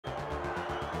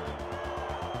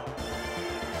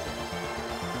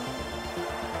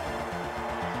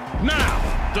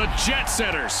Now, the Jet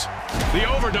Setters, the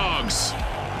Overdogs,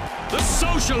 the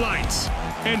Socialites,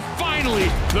 and finally,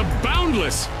 the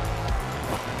Boundless.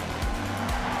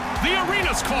 The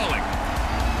arena's calling.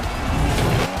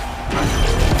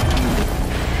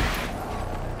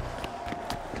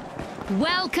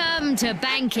 Welcome to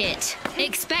Banquet.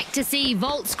 Expect to see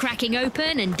vaults cracking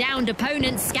open and downed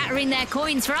opponents scattering their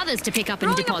coins for others to pick up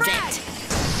and deposit.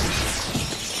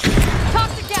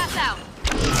 Toxic gas out.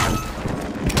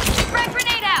 Frag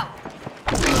grenade out.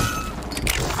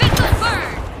 Fizzle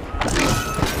burn.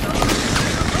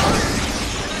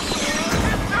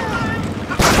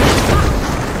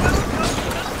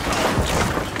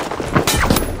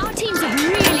 Our teams have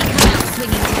really come out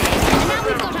swinging today, and now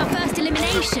we've got our first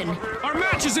elimination. Our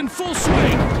match is in full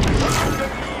swing.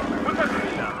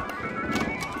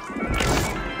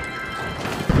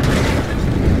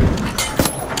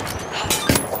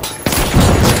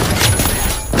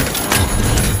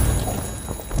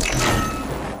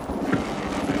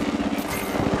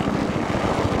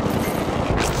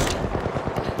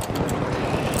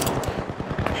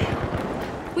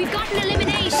 We've got an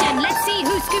elimination. Let's see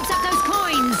who scoops up those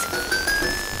coins.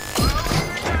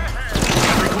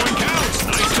 Every coin counts.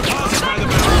 Nice deposit by the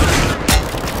Boundless.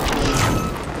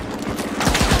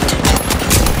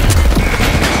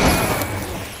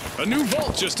 A new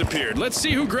vault just appeared. Let's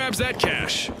see who grabs that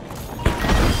cash.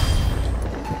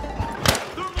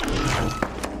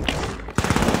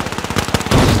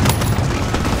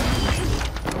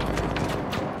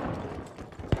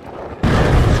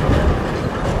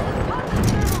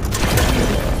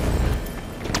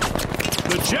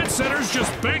 The Jet Setters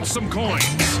just banked some coins.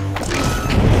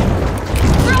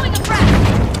 Throwing a frag.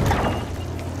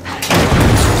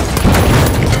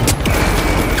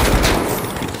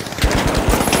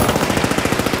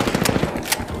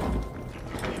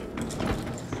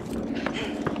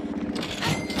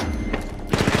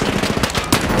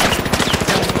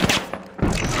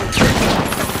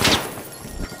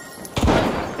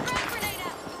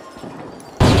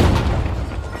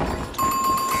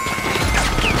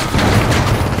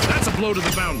 Blow to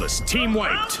the Boundless. Team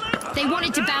wiped. They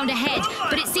wanted to bound ahead,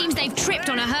 but it seems they've tripped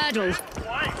on a hurdle.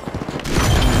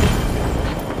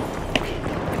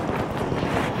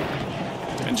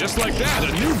 And just like that,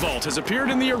 a new vault has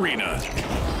appeared in the arena.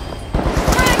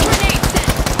 Frag grenade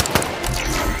set.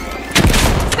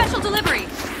 Special delivery.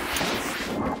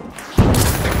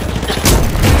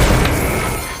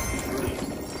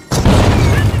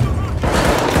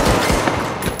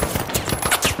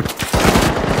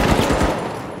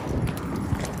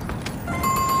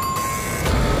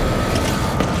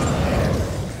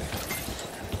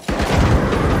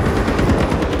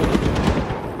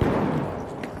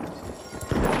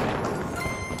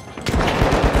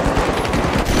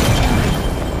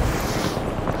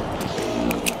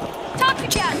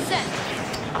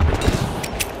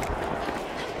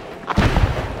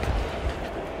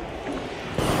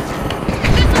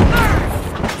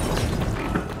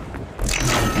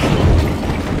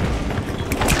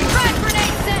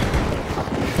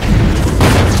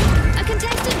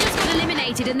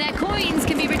 And their coins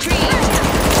can be retrieved.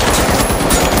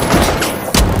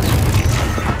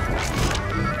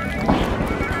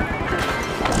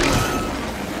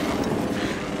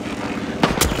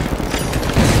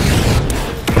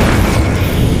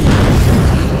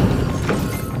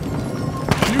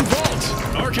 New vault!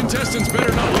 Our contestants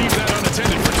better not leave that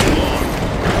unattended for too long.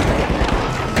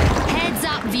 Heads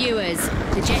up, viewers.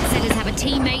 The Jet Setters have a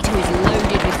teammate who is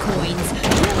loaded with coins.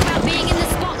 Talk about being in the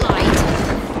spotlight.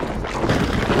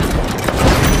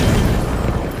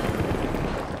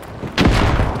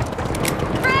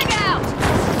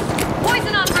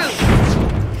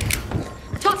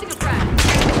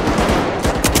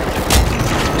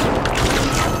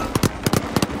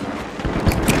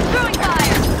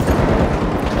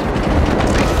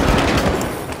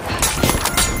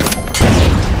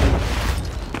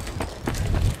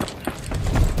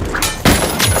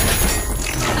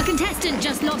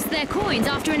 Just lost their coins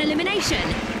after an elimination.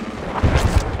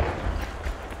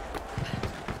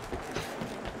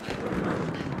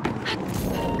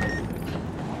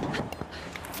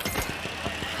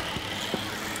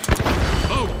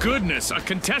 Oh goodness, a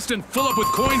contestant full up with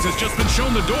coins has just been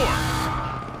shown the door.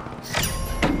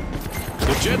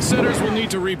 The Jet Setters will need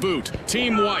to reboot.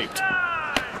 Team wiped.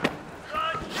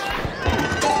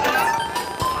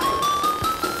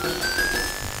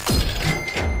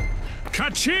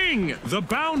 Ka-ching! The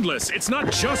Boundless. It's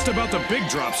not just about the big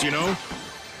drops, you know.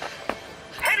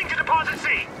 Heading to deposit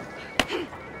C.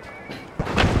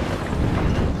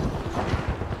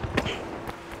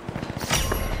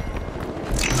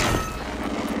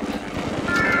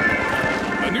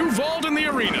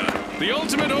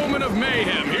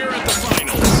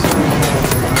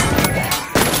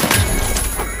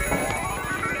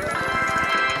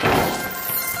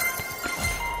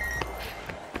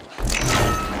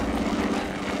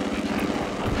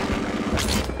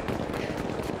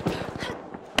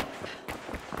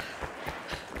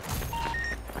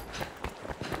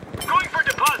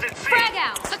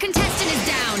 contestant is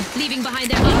down, leaving behind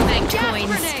their unbanked Gas coins.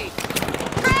 grenade!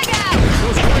 Frag out!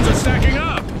 Those coins are stacking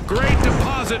up. Great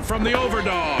deposit from the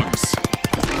overdogs.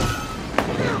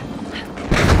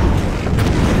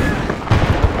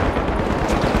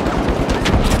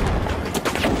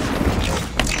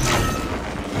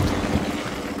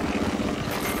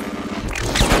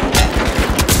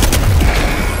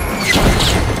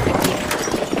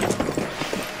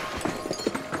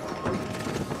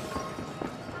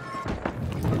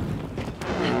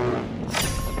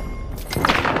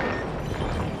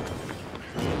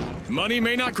 Money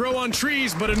may not grow on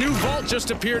trees, but a new vault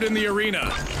just appeared in the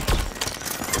arena.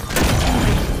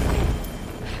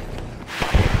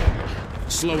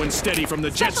 Slow and steady from the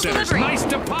jet Special setters. delivery. Nice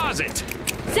deposit.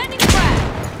 Sending frag!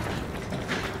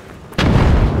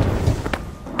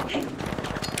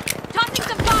 Tossing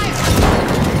some fire!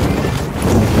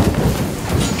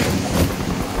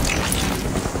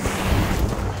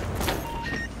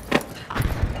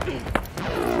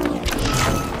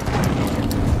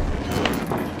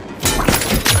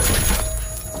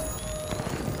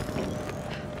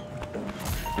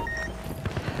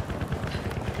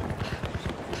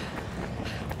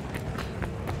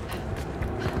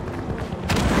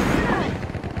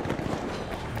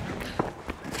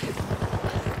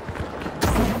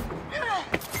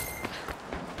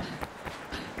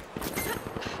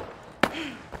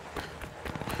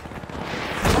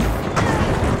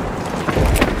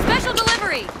 Special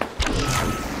delivery!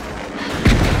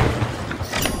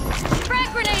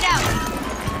 Frag grenade out!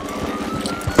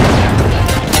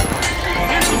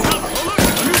 Here's some cover. Oh look,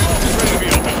 a new vault is ready to be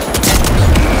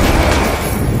opened.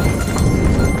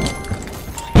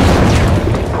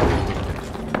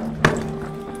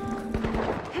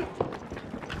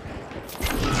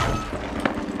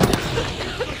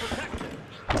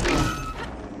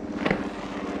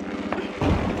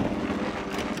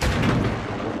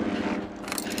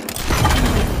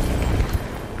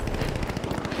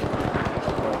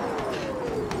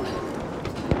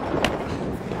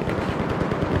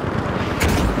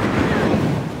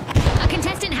 A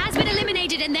contestant has been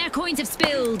eliminated and their coins have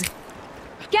spilled.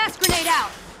 Gas grenade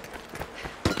out!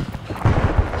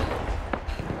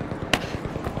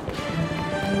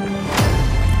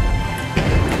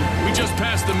 We just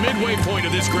passed the midway point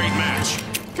of this great match.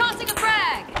 Tossing a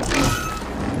frag!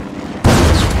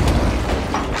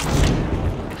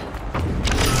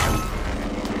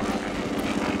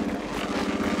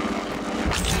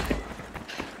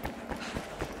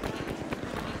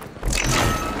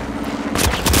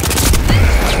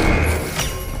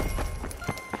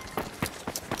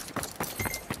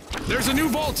 There's a new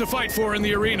vault to fight for in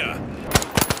the arena.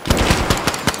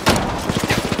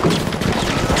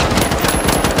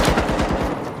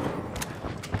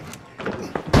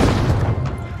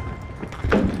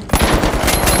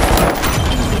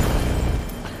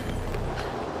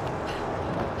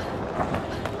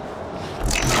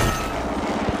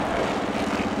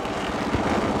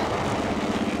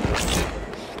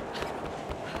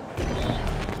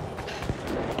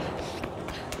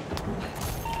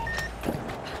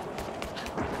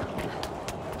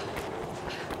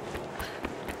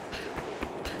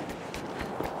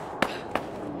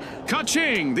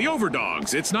 Ka-ching! The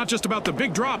overdogs. It's not just about the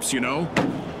big drops, you know.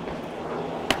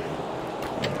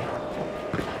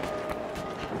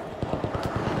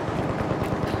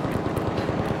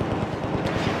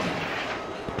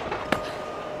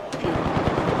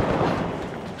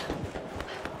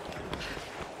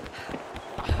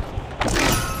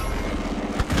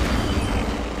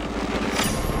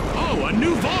 Oh, a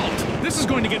new vault! This is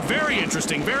going to get very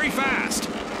interesting very fast.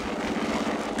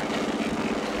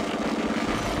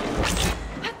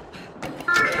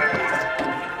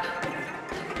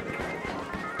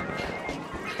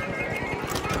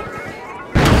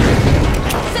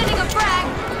 Sending a frag!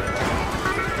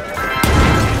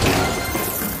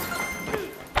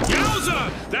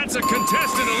 Yowza! That's a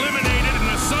contestant eliminated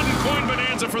and a sudden coin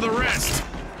bonanza for the rest.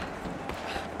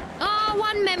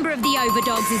 One member of the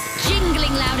overdogs is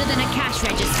jingling louder than a cash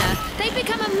register. They've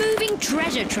become a moving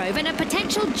treasure trove and a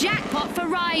potential jackpot for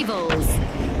rivals.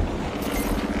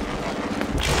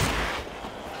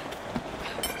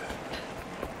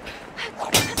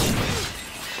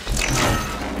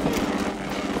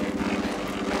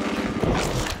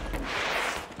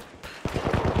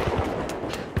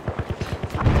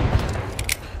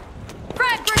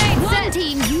 Frag grenade One set!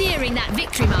 team's nearing that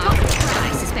victory mark.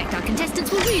 I suspect our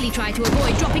contestants will really try to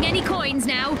avoid dropping any coins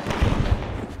now.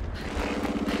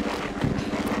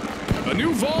 A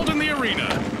new vault in the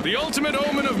arena. The ultimate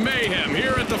omen of mayhem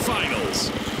here at the finals.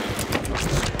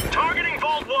 Targeting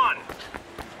Vault 1.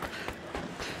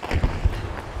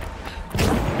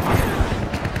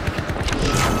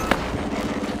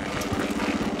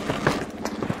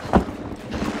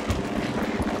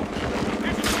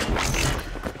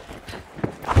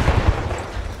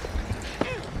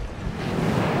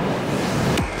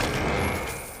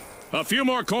 A few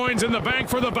more coins in the bank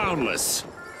for the Boundless.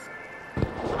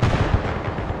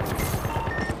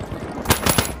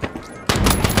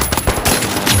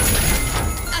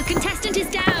 A contestant is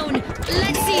down.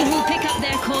 Let's see who'll pick up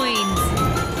their coins.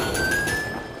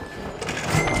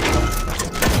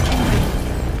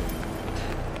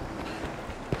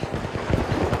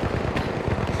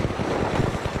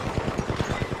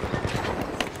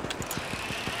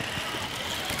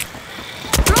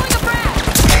 Throwing a frag!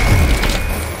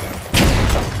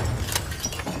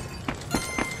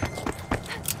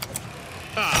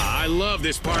 I love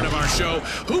this part of our show.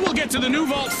 Who will get to the new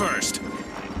vault first?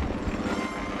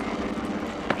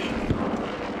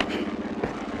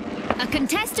 A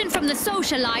contestant from the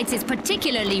socialites is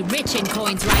particularly rich in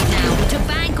coins right now. To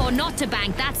bank or not to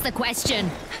bank, that's the question.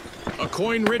 A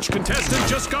coin-rich contestant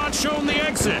just got shown the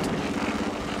exit.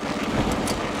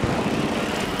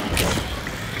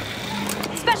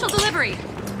 Special delivery!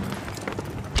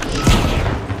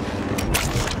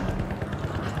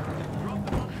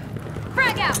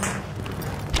 Frag out!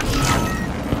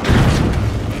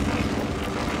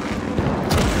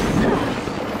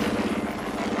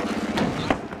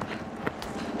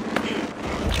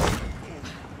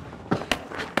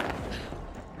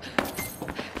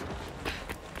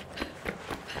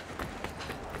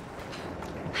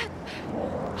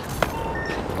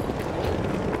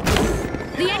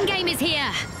 The endgame is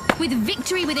here. With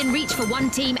victory within reach for one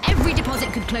team, every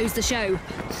deposit could close the show.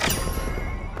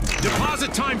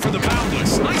 Deposit time for the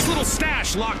Boundless. Nice little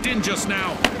stash locked in just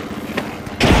now.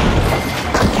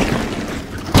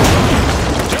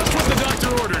 Just what the doctor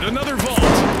ordered, another vault.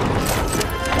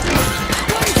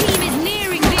 One team is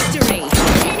nearing victory.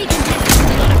 Any contestant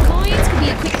with a lot of coins could be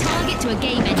a quick target to a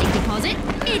game-ending deposit.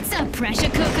 It's a pressure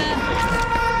cooker.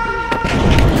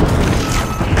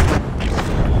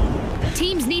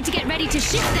 Teams need to get ready to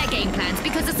shift their game plans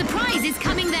because a surprise is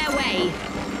coming their way.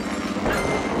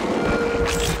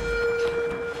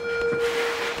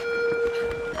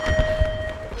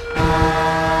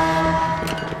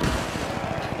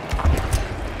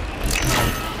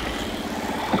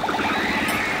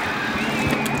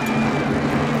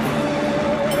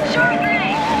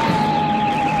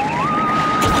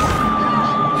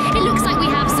 It looks like we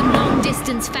have some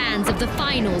long-distance fans of the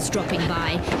finals dropping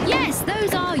by. Yes,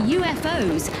 those are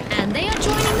UFOs, and they are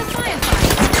joining the firefight.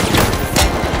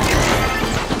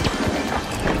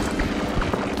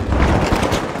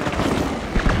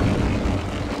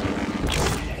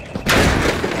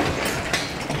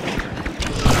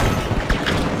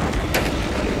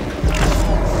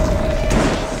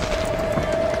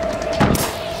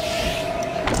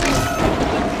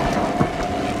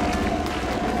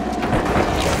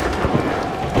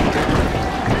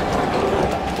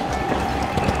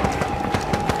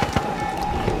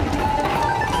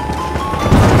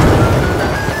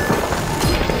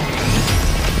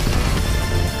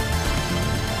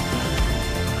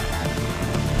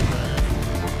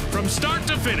 From start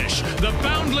to finish, the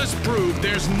Boundless proved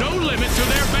there's no limit to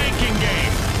their banking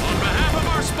game. On behalf of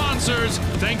our sponsors,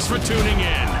 thanks for tuning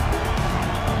in.